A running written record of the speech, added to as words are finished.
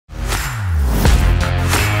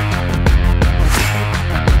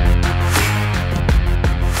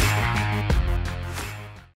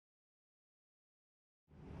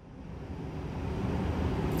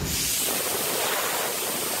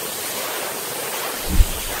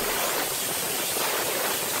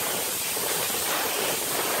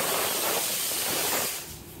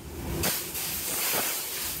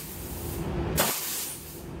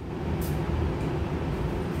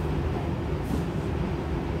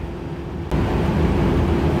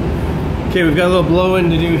Okay, we've got a little blow-in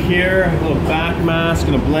to do here, a little back mask,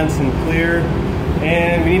 gonna blend some clear,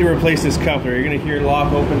 and we need to replace this coupler. You're gonna hear it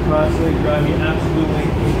lock open constantly, drive me absolutely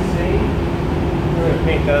insane. We're gonna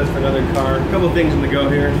paint that for another car. A couple of things on the go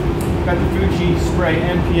here. Got the Fujispray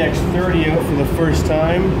Mpx-30 out for the first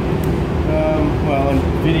time. Well, on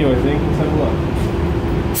video, I think. Let's have a look.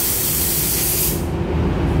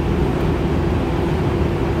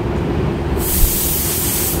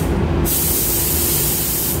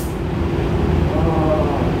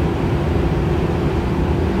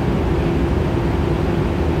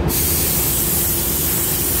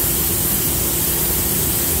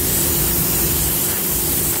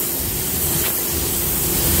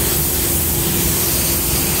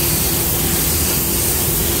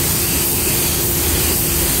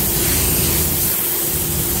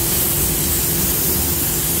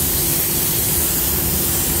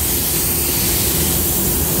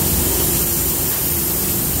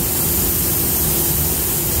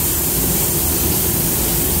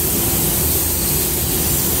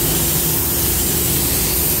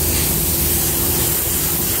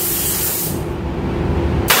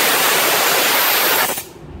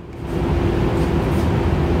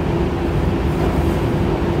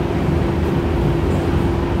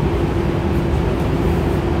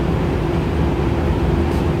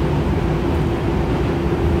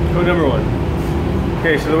 Number one.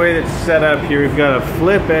 Okay, so the way that's set up here, we've got a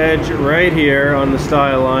flip edge right here on the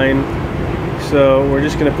style line. So we're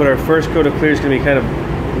just going to put our first coat of clear. It's going to be kind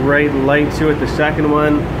of right light to it. The second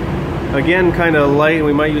one, again, kind of light.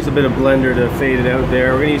 We might use a bit of blender to fade it out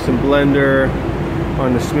there. We're going to use some blender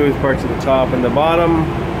on the smooth parts at the top and the bottom.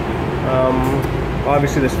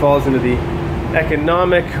 Obviously, this falls into the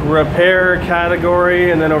economic repair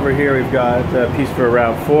category. And then over here, we've got a piece for a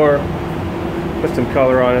RAV4. Put some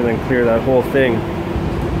color on it and then clear that whole thing.